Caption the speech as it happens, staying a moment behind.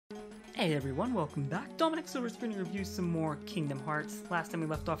Hey everyone, welcome back. Dominic Silver is going to review some more Kingdom Hearts. Last time we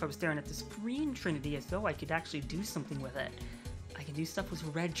left off I was staring at this green trinity as though I could actually do something with it. I can do stuff with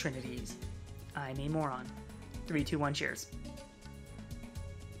red trinities. I'm a moron. 3, 2, 1, cheers.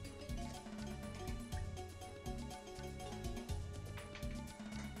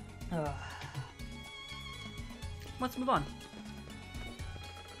 Let's move on.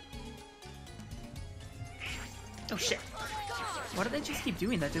 Oh shit. Why do they just keep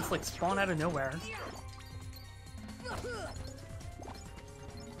doing that? Just like spawn out of nowhere.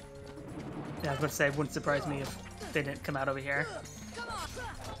 Yeah, I was about to say, it wouldn't surprise me if they didn't come out over here.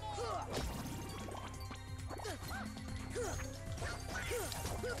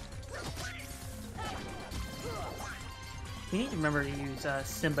 We need to remember to use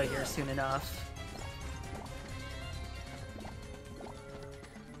Simba here soon enough.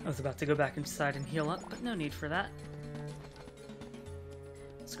 I was about to go back inside and heal up, but no need for that.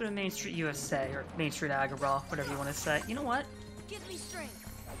 Let's go to Main Street USA, or Main Street Agrabah, whatever you want to say. You know what? Give me strength.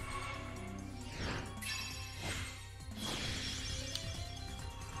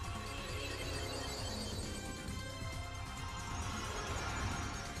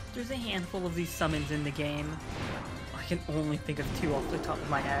 There's a handful of these summons in the game. I can only think of 2 off the top of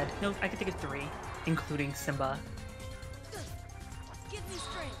my head. No, I can think of 3, including Simba. Give me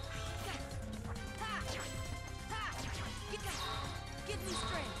strength. Give me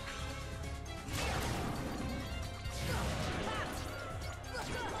strength.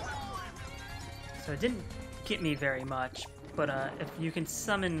 So it didn't get me very much, but if you can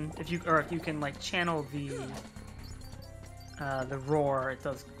summon, if you can like channel the roar, it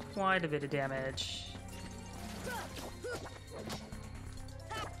does quite a bit of damage. Come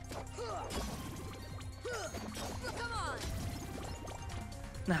on.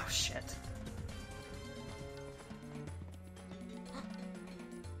 Oh shit.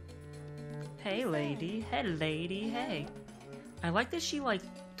 Hey lady, hey. I like that she like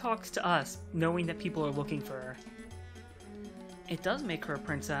talks to us, knowing that people are looking for her. It does make her a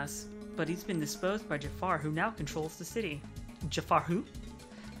princess, but he's been disposed by Jafar, who now controls the city. Jafar who?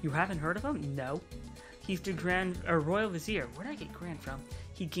 You haven't heard of him? No. He's the royal vizier. Where did I get grand from?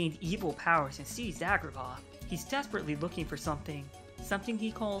 He gained evil powers and seized Agrabah. He's desperately looking for something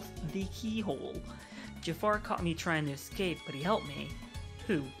he calls the keyhole. Jafar caught me trying to escape, but he helped me.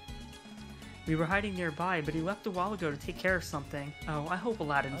 Who? We were hiding nearby, but he left a while ago to take care of something. Oh, I hope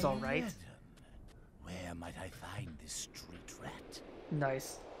Aladdin's alright. Where might I find this street rat?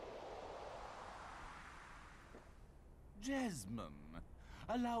 Nice. Jasmine,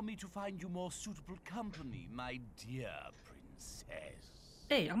 allow me to find you more suitable company, my dear princess.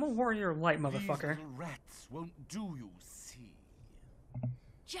 Hey, I'm a warrior of light, motherfucker. These little rats won't do, you see.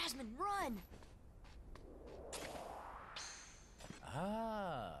 Jasmine, run.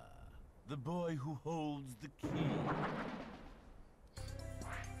 Ah, the boy who holds the key.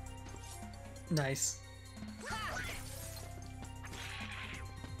 Nice.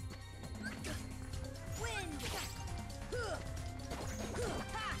 Wind.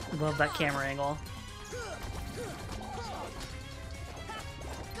 Love that camera angle.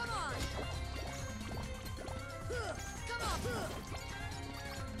 Come on. Come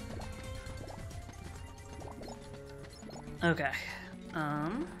on. Okay.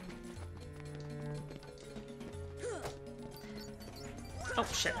 Oh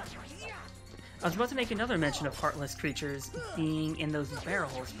shit. I was about to make another mention of heartless creatures being in those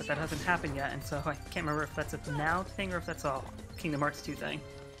barrels, but that hasn't happened yet, and so I can't remember if that's a now thing or if that's a Kingdom Hearts 2 thing.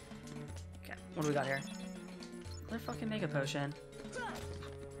 Okay, what do we got here? Another fucking Mega Potion.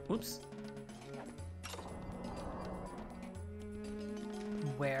 Whoops.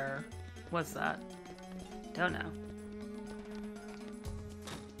 Where was that? Don't know.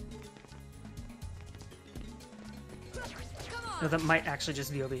 No, that might actually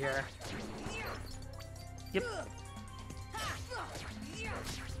just be over here. Yep.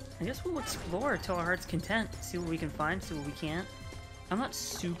 I guess we'll explore till our heart's content. See what we can find, see what we can't. I'm not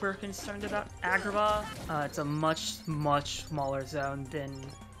super concerned about Agrabah. It's a much smaller zone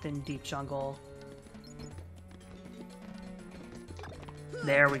than Deep Jungle.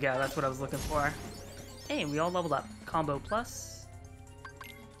 There we go, that's what I was looking for. Hey, we all leveled up. Combo plus.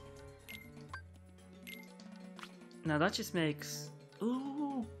 Now that just makes...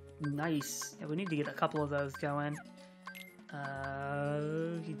 Ooh, nice. Yeah, we need to get a couple of those going.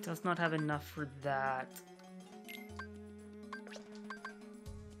 He does not have enough for that.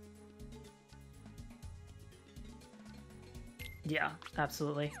 Yeah,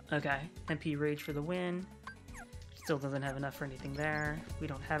 absolutely. Okay, MP Rage for the win. Still doesn't have enough for anything there. We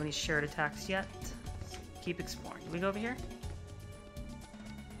don't have any shared attacks yet. Keep exploring. Do we go over here?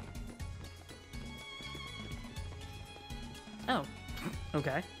 Oh,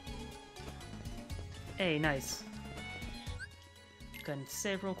 okay. Hey, nice. Go ahead and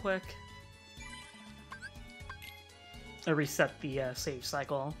save real quick. I reset the save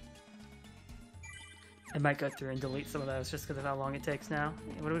cycle. I might go through and delete some of those just because of how long it takes now.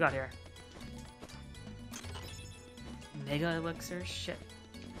 Hey, what do we got here? Mega elixir? Shit.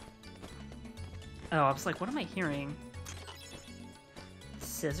 Oh, I was like, what am I hearing?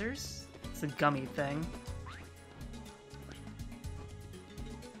 Scissors? It's a gummy thing.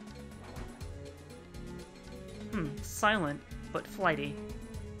 Silent, but flighty.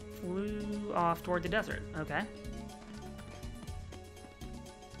 Flew off toward the desert. Okay.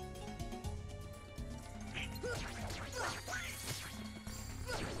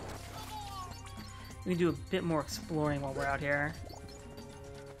 We can do a bit more exploring while we're out here.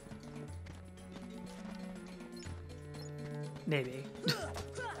 Maybe.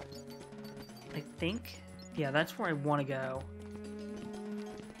 I think. Yeah, that's where I want to go.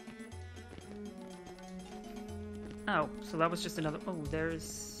 Oh, so that was just another... Oh,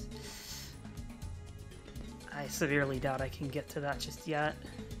 there's... I severely doubt I can get to that just yet.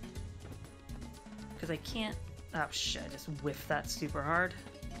 Because I can't... Oh, shit, I just whiffed that super hard.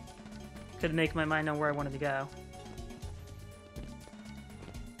 Couldn't make my mind know where I wanted to go.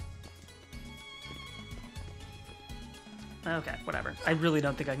 Okay, whatever. I really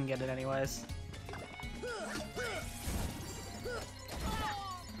don't think I can get it anyways.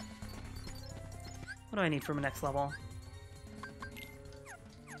 What do I need for my next level?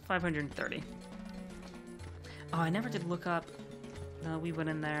 530. Oh, I never did look up... No, we went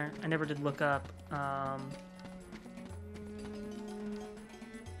in there. I never did look up,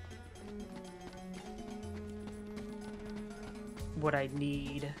 what I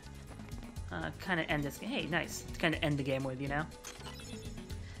need. Kind of end this game. Hey, nice. To kind of end the game with, you know?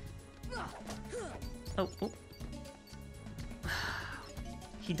 Oh, oh.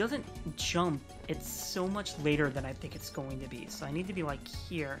 He doesn't jump. It's so much later than I think it's going to be. So I need to be like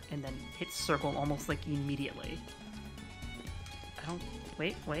here and then hit circle almost like immediately. I don't...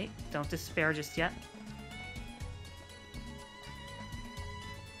 Wait. Don't despair just yet.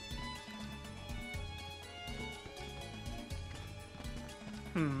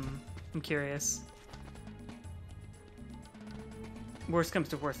 I'm curious. Worst comes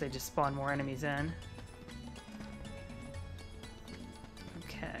to worst, they just spawn more enemies in.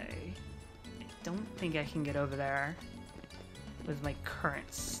 Okay. I don't think I can get over there with my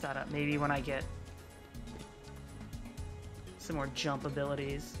current setup. Maybe when I get some more jump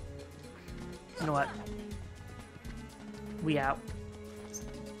abilities. You know what? We out.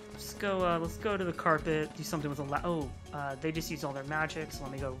 Let's go to the carpet, do something with the they just used all their magic, so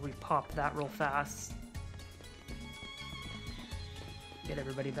let me go repop that real fast. Get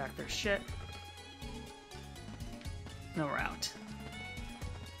everybody back their shit. Now we're out.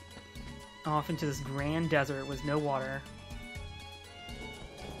 Off into this grand desert with no water.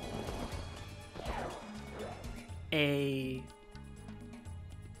 Could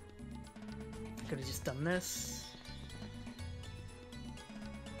have just done this.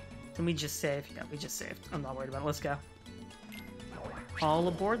 Can we just save? Yeah, we just saved. I'm not worried about it. Let's go. All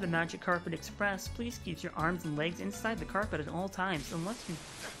aboard the Magic Carpet Express. Please keep your arms and legs inside the carpet at all times, unless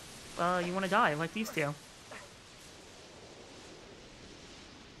you want to die like these two.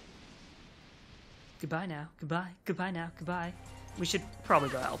 Goodbye now. Goodbye. Goodbye now. Goodbye. We should probably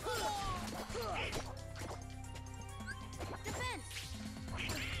go help.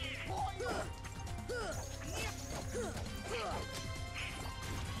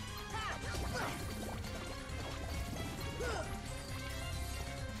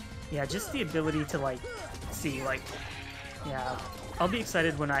 Yeah, just the ability to, like, see, like, yeah. I'll be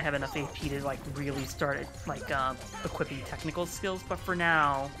excited when I have enough AP to, like, really start, like, equipping technical skills, but for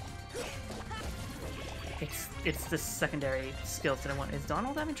now, it's the secondary skills that I want. Is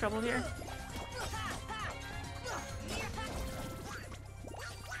Donald having trouble here?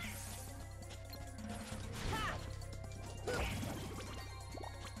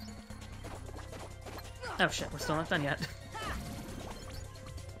 Oh shit, we're still not done yet.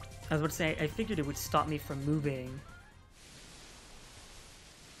 I was about to say, I figured it would stop me from moving.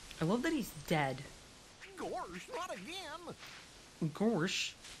 I love that he's dead. Gorsh, not again!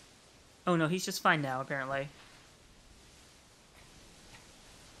 Gorsh? Oh no, he's just fine now, apparently.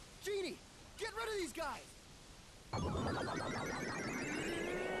 Genie, get rid of these guys!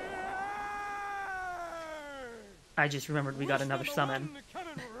 I just remembered we got another summon.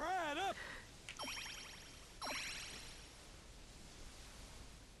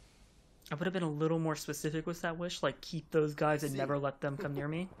 I would have been a little more specific with that wish, like keep those guys and never let them come near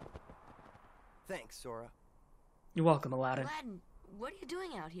me. Thanks, Sora. You're welcome, Aladdin. Aladdin, what are you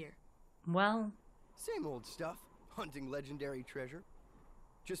doing out here? Well, Same old stuff. Hunting legendary treasure.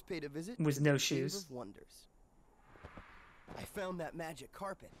 Just paid a visit with to no the Cave shoes. of Wonders. I found that magic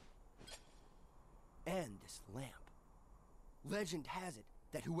carpet. And this lamp. Legend has it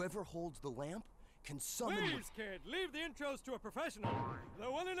that whoever holds the lamp can summon... Please, kid, leave the intros to a professional. The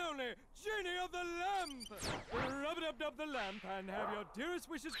one and only Genie of the Lamp. Rub-a-dub-dub the lamp and have your dearest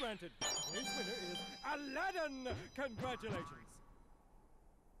wishes granted. Today's winner is Aladdin. Congratulations.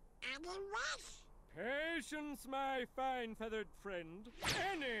 Patience, my fine feathered friend.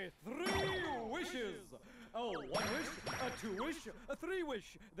 Any 3 wishes. Oh, 1 wish, a 2 wish, a 3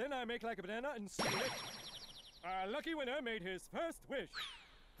 wish. Then I make like a banana and steal it. Our lucky winner made his first wish.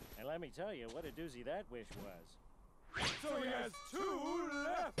 And let me tell you what a doozy that wish was. So he has 2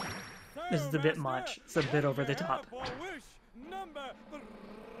 left. This is a bit much. It's a bit over the top. For wish number 2.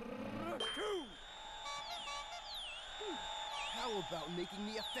 How about making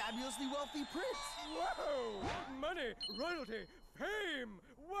me a fabulously wealthy prince? Whoa! Money, royalty, fame!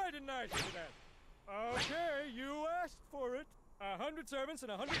 Why didn't I think of that? Okay, you asked for it. 100 servants and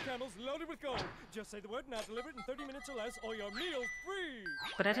 100 camels loaded with gold. Just say the word and I'll deliver it in 30 minutes or less, or your meal's free.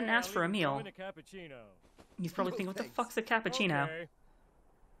 But I didn't ask for a meal. A cappuccino. He's probably No thinking, what the thanks. fuck's a cappuccino? Okay.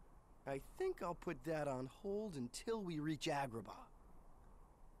 I think I'll put that on hold until we reach Agrabah.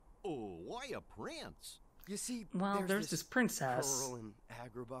 Oh, why a prince? You see, Well, there's this princess. Pearl in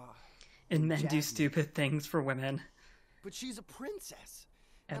Agrabah. And men do Jasmine. stupid things for women. But she's a princess.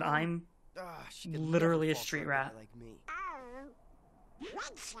 And I'm she could literally never a fall street for a guy rat. like me.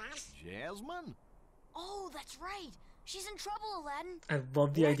 Jasmine? Oh, that's right. She's in trouble, Aladdin. I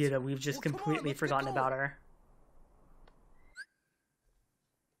love the What? idea that we've just Well, come on, completely let's get forgotten going. about her.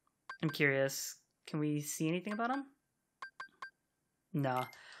 I'm curious. Can we see anything about him? Nah.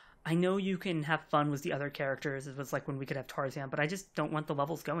 I know you can have fun with the other characters. It was like when we could have Tarzan, but I just don't want the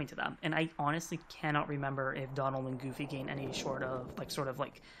levels going to them. And I honestly cannot remember if Donald and Goofy gain any sort of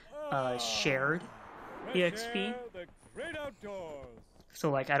shared EXP. Fresh air, the great outdoors. So,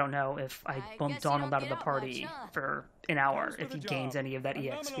 like, I don't know if I I bump guess you Donald don't out of get the out party much, huh? for an hour, Comes if with he the gains job. any of that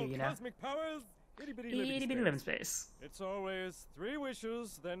Phenomenal EXP, you know? Cosmic powers, itty-bitty Itty bitty living space. It's always 3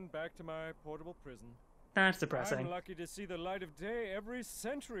 wishes, then back to my portable prison. That's depressing. I'm lucky to see the light of day every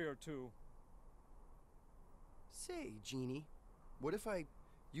century or 2. Say, Genie, what if I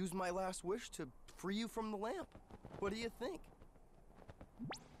use my last wish to free you from the lamp? What do you think?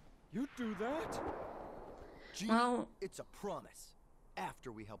 You do that? Genie, Well- it's a promise.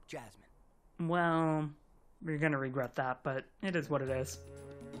 After we help Jasmine. Well, we're gonna regret that, but it is what it is.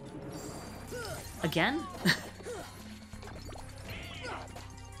 Again?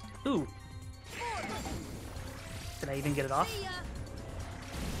 Ooh. Did I even get it off? See ya.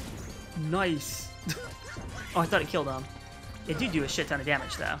 Nice! Oh, I thought it killed him. It did do a shit ton of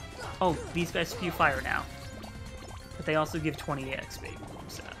damage, though. Oh, these guys spew fire now. But they also give 20 XP,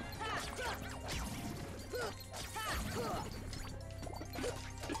 so...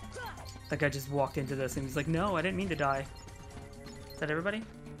 That guy just walked into this and he's like, no, I didn't mean to die. Is that everybody?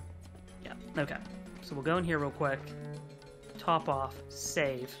 Yeah, okay. So we'll go in here real quick. Top off.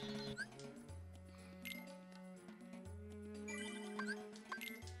 Save.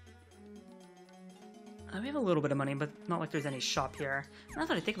 We have a little bit of money, but not like there's any shop here. Now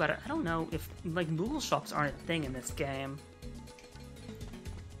that I think about it, I don't know if, like, Moogle shops aren't a thing in this game.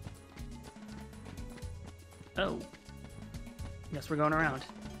 Oh. Guess we're going around.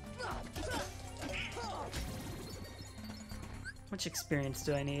 Which experience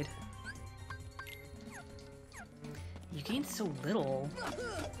do I need? You gain so little.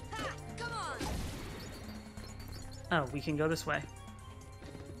 Come on. Oh, we can go this way.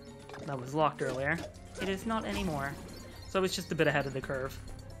 That was locked earlier. It is not anymore. So it's just a bit ahead of the curve.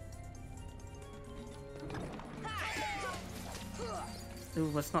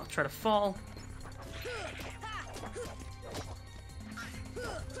 Ooh, let's not try to fall.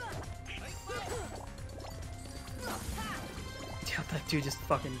 Yeah, that dude just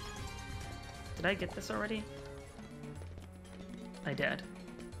fucking... Did I get this already? I did.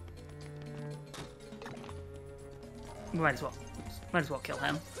 We might as well. Might as well kill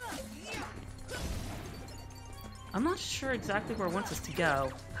him. I'm not sure exactly where it wants us to go.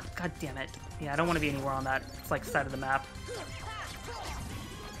 Oh, God damn it. Yeah, I don't want to be anywhere on that, it's like, side of the map.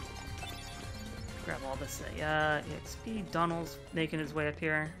 Grab all this. EXP. Donald's making his way up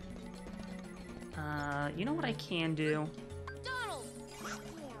here. You know what I can do? Donald.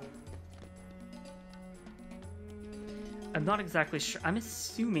 I'm not exactly sure. I'm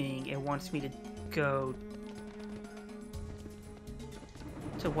assuming it wants me to go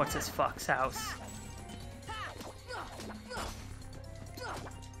to what's-his-fuck's house.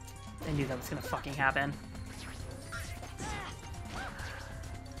 I knew that was gonna fucking happen.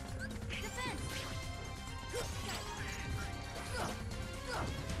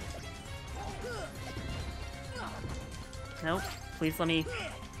 Nope. Please let me...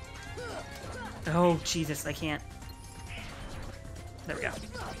 Oh, Jesus, I can't. There we go.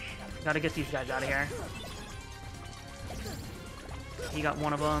 Gotta get these guys out of here. You got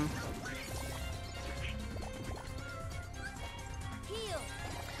one of them.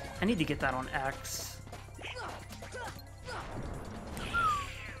 I need to get that on X.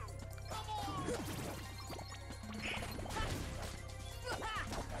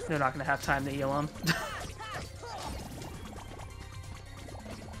 They're not gonna have time to heal him.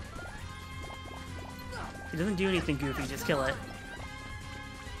 He doesn't do anything goofy, just kill it.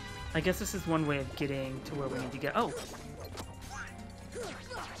 I guess this is one way of getting to where we need to go. Oh!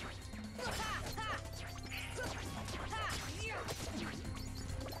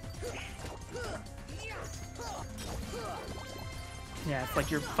 Yeah, it's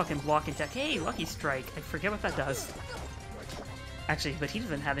like you're fucking blocking tech. Hey, Lucky Strike! I forget what that does. Actually, but he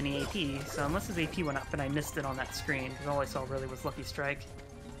doesn't have any AP, so unless his AP went up and I missed it on that screen, because all I saw really was Lucky Strike.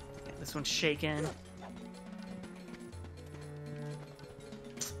 Okay, this one's shaken.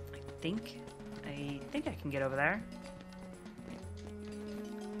 I think I can get over there.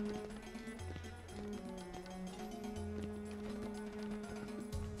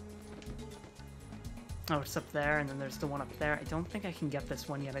 Oh, it's up there, and then there's the one up there. I don't think I can get this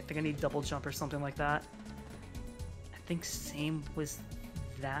one yet. I think I need double jump or something like that. I think same was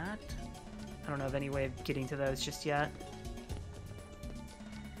that. I don't know of any way of getting to those just yet.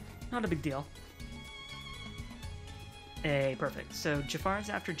 Not a big deal. Hey, perfect. So Jafar's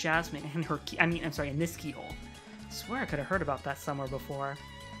after Jasmine and her key. I'm sorry, in this keyhole. I swear I could have heard about that somewhere before.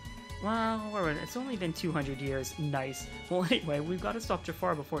 Well, where was it? It's only been 200 years. Nice. Well, anyway, we've got to stop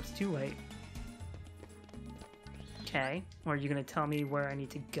Jafar before it's too late. Okay. Or are you gonna tell me where I need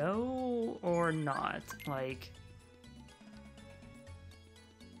to go or not? Like,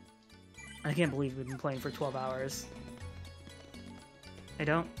 I can't believe we've been playing for 12 hours.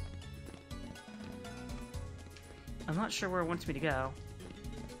 I'm not sure where it wants me to go.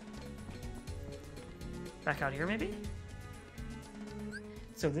 Back out here, maybe?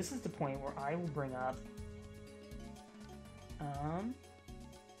 So this is the point where I will bring up...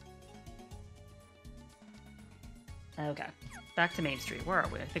 Okay. Back to Main Street. Where are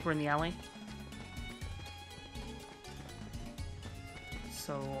we? I think we're in the alley.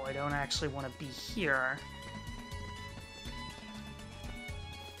 So I don't actually want to be here.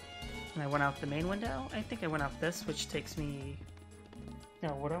 And I went out the main window? I think I went out this, which takes me... No,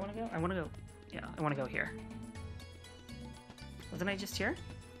 where do I want to go? I want to go... Yeah, I want to go here. Wasn't I just here?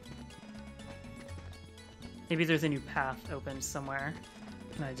 Maybe there's a new path open somewhere,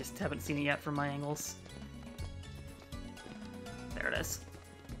 and I just haven't seen it yet from my angles. There it is.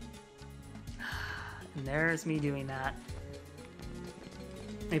 And there's me doing that.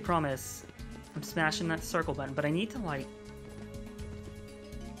 I promise, I'm smashing that circle button, but I need to, like...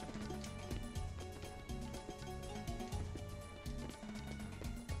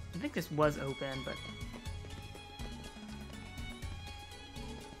 I think this was open, but...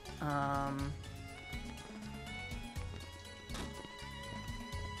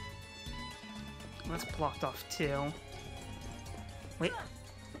 That's blocked off too. Wait.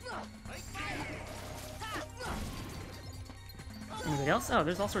 Anybody else? Oh,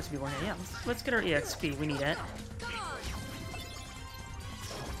 there's all sorts of people in here. Yeah, let's get our EXP. We need it.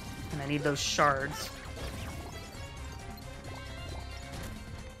 And I need those shards.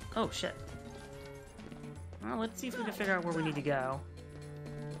 Oh, shit. Well, let's see if we can figure out where we need to go.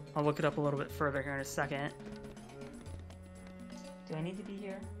 I'll look it up a little bit further here in a second. Do I need to be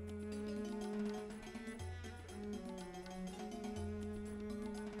here?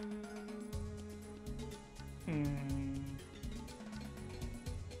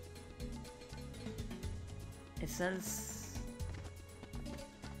 It says...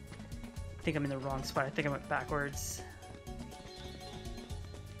 I think I'm in the wrong spot. I think I went backwards.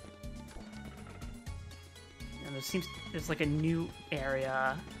 And there's like a new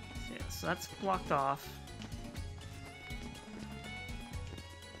area. So that's blocked off.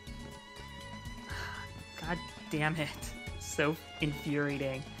 God damn it. So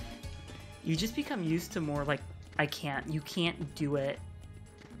infuriating. You just become used to more like, you can't do it.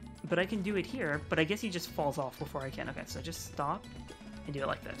 But I can do it here, but I guess he just falls off before I can. Okay, so just stop and do it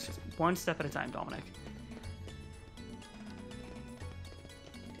like this. Just one step at a time, Dominic.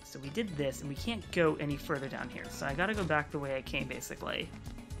 Okay, so we did this, and we can't go any further down here. So I gotta go back the way I came, basically.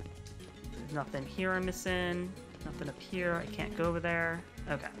 There's nothing here I'm missing. Nothing up here. I can't go over there.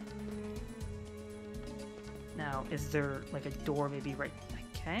 Okay. Now, is there like a door maybe right...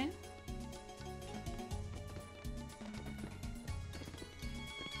 Okay.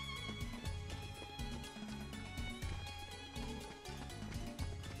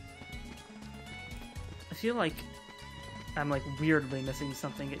 I feel like I'm like weirdly missing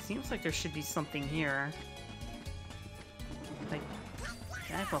something. It seems like there should be something here. Like,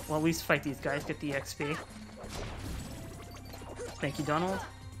 okay, well, at least fight these guys, get the XP. Thank you, Donald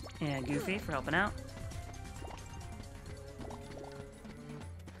and Goofy, for helping out.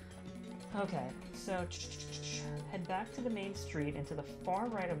 Okay, so head back to the main street and to the far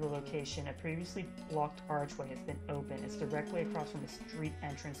right of the location. A previously blocked archway has been opened. It's directly across from the street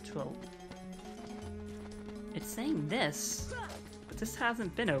entrance to a... It's saying this, but this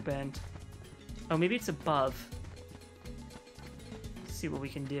hasn't been opened. Oh, maybe it's above. Let's see what we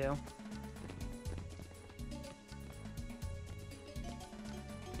can do.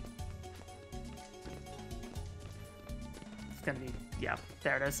 It's gonna be... yeah,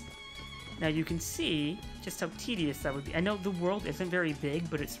 there it is. Now you can see just how tedious that would be. I know the world isn't very big,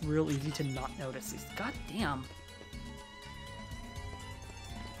 but it's real easy to not notice these. God damn.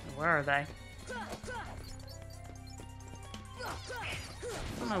 Where are they?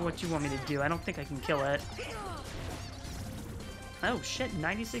 I don't know what you want me to do. I don't think I can kill it. Oh shit,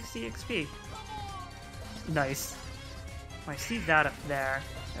 96 EXP. Nice. I see that up there.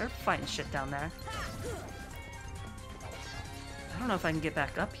 They're fighting shit down there. I don't know if I can get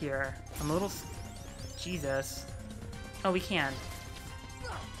back up here. I'm a little... Jesus. Oh, we can.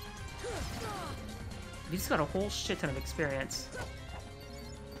 We just got a whole shit ton of experience.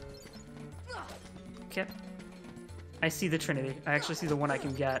 Okay. I see the Trinity. I actually see the one I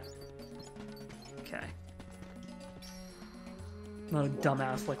can get. Okay. Not a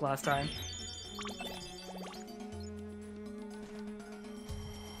dumbass like last time.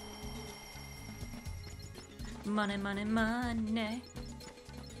 Money, money, money.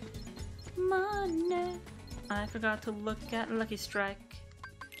 Money. I forgot to look at Lucky Strike.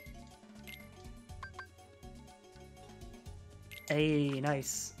 Hey,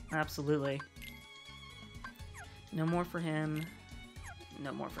 nice. Absolutely. No more for him.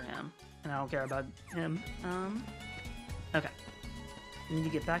 No more for him. And I don't care about him. Okay. We need to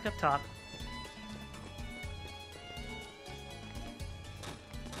get back up top.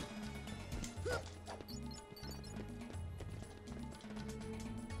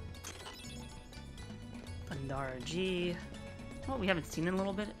 RG. What we haven't seen in a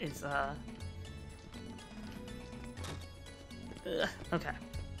little bit is okay.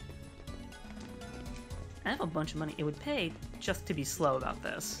 I have a bunch of money. It would pay just to be slow about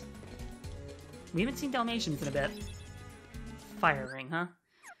this. We haven't seen Dalmatians in a bit. Firing, huh?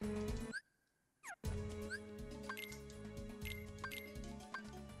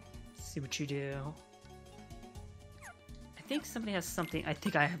 See what you do. I think somebody has something. I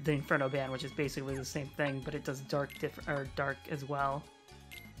think I have the Inferno Band, which is basically the same thing, but it does dark dark as well.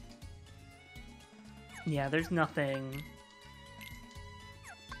 Yeah, there's nothing.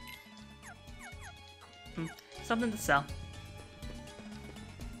 Something to sell.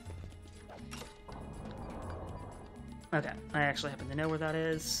 Okay, I actually happen to know where that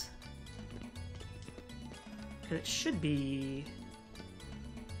is. It should be...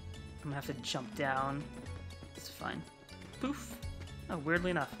 I'm gonna have to jump down. It's fine. Poof. Oh,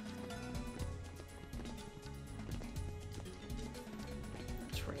 weirdly enough.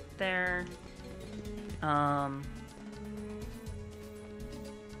 It's right there.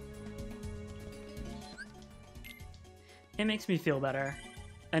 It makes me feel better.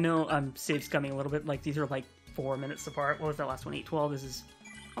 I know I'm save scumming a little bit. Like, these are like 4 minutes apart. What was that last one? 8:12. This is...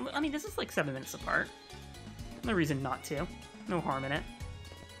 I mean, this is like 7 minutes apart. No reason not to. No harm in it.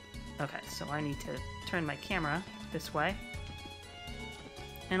 Okay, so I need to turn my camera this way.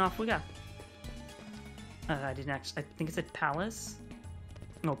 And off we go. I didn't actually... I think it said Palace?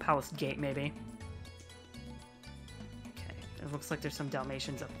 No, Palace Gate, maybe. Okay, it looks like there's some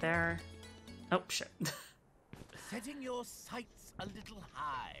Dalmatians up there. Oh, shit. Setting your sights a little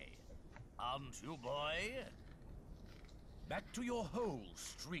high, aren't you, boy? Back to your hole,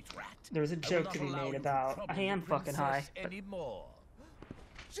 street rat. There's a joke to be made about I am fucking high. Anymore.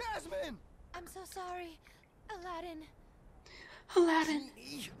 Jasmine! I'm so sorry, Aladdin. Aladdin!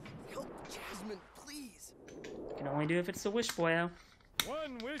 Genie, help Jasmine, please. Can only do if it's a wish, boyo.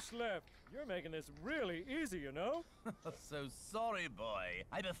 One wish left. You're making this really easy, you know? So sorry, boy.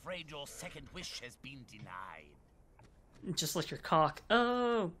 I'm afraid your second wish has been denied. Just like your cock.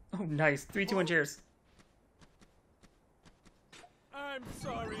 Oh! Oh, nice. 3, 2, 1, cheers. I'm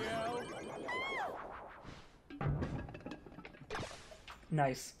sorry, Al.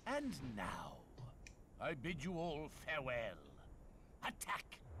 Nice. And now, I bid you all farewell. Attack!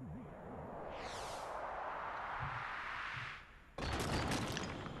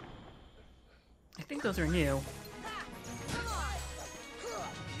 I think those are new. Come on! Come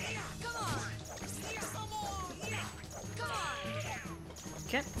on! Come on!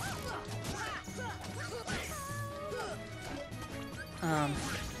 Okay.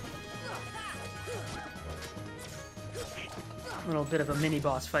 A little bit of a mini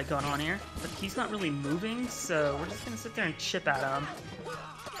boss fight going on here, but he's not really moving, so we're just gonna sit there and chip at him.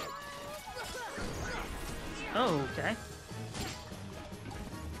 Oh, okay.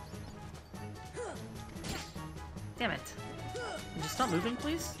 Damn it. Would you stop moving,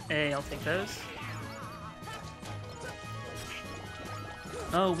 please? Hey, I'll take those.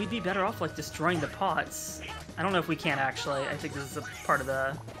 Oh, we'd be better off, like, destroying the pots. I don't know if we can, actually. I think this is a part of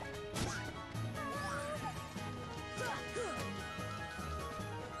the...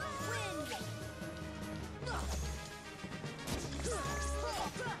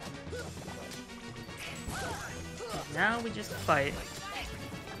 Now we just fight.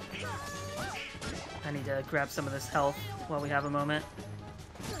 I need to grab some of this health while we have a moment.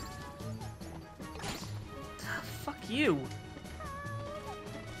 Ah, fuck you!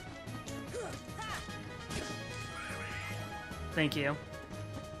 Thank you.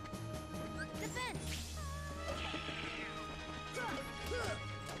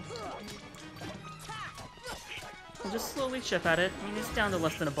 We'll just slowly chip at it. I mean, it's down to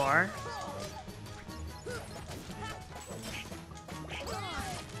less than a bar.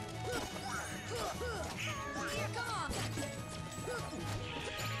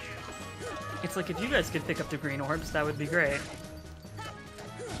 It's like if you guys could pick up the green orbs, that would be great.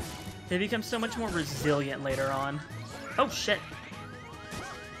 They become so much more resilient later on. Oh shit!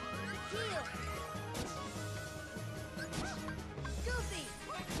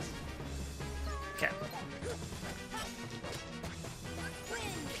 Okay.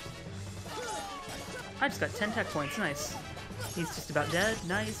 I just got 10 tech points, nice. He's just about dead,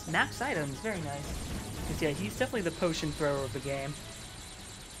 nice. Max items, very nice. Because yeah, he's definitely the potion thrower of the game.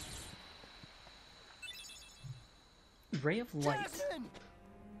 Ray of Light.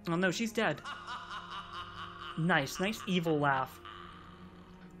 Oh no, she's dead. Nice, nice evil laugh.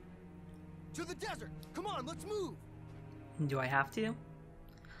 To the desert! Come on, let's move! Do I have to?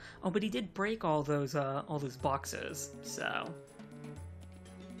 Oh, but he did break all those boxes, so...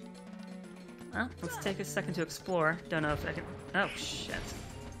 Well, let's take a second to explore. Don't know if I can... Oh, shit.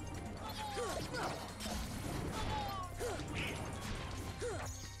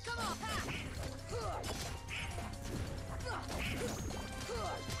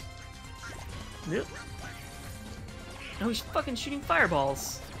 Nope. Oh, he's fucking shooting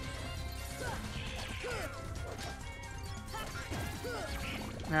fireballs.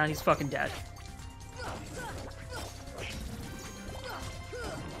 Nah, he's fucking dead.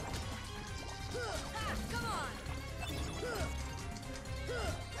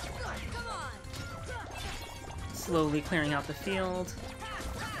 Slowly clearing out the field.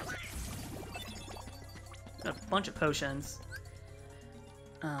 Got a bunch of potions.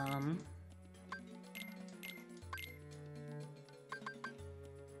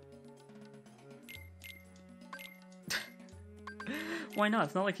 Why not?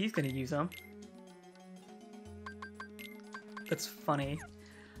 It's not like he's gonna use them. That's funny.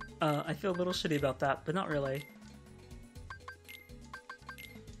 I feel a little shitty about that, but not really.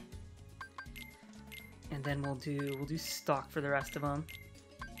 And then we'll do stock for the rest of them.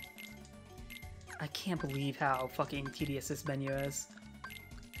 I can't believe how fucking tedious this menu is.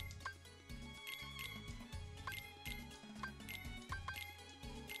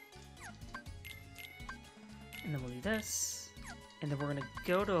 And then we'll do this. And then we're gonna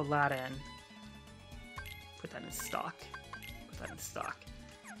go to Aladdin. Put that in stock. Put that in stock.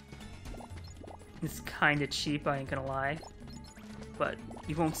 It's kinda cheap, I ain't gonna lie. But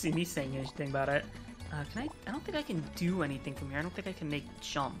you won't see me saying anything about it. I don't think I can do anything from here. I don't think I can make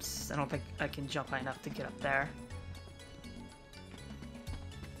jumps. I don't think I can jump high enough to get up there.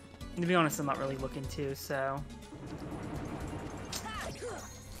 And to be honest, I'm not really looking to, so...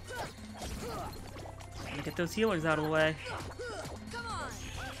 I'm gonna get those healers out of the way.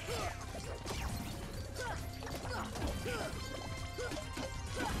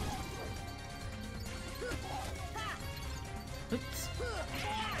 Oops.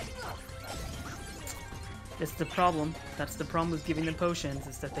 That's the problem. That's the problem with giving them potions,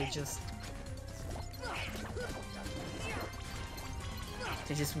 is that they just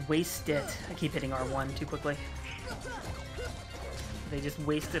waste it. I keep hitting R1 too quickly. They just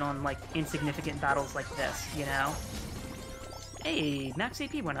waste it on, like, insignificant battles like this, you know? Hey, max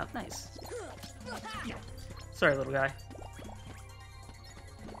AP went up. Nice. Sorry, little guy.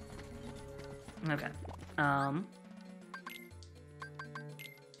 Okay. How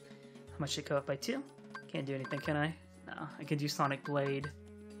much did it go up by 2? Can't do anything, can I? No, I can do Sonic Blade.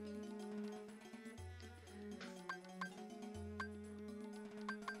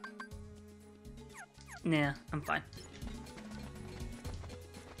 Nah, I'm fine.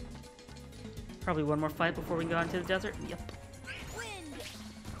 Probably one more fight before we go out into the desert. Yep.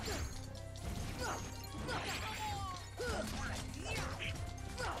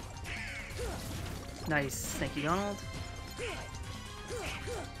 Nice. Thank you, Donald.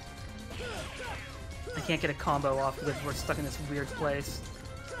 I can't get a combo off because we're stuck in this weird place.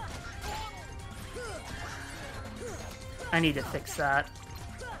 I need to fix that.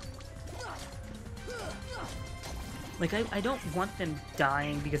 Like, I don't want them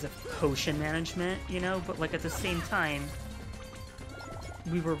dying because of potion management, you know? But, like, at the same time,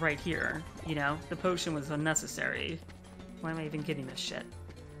 we were right here, you know? The potion was unnecessary. Why am I even getting this shit?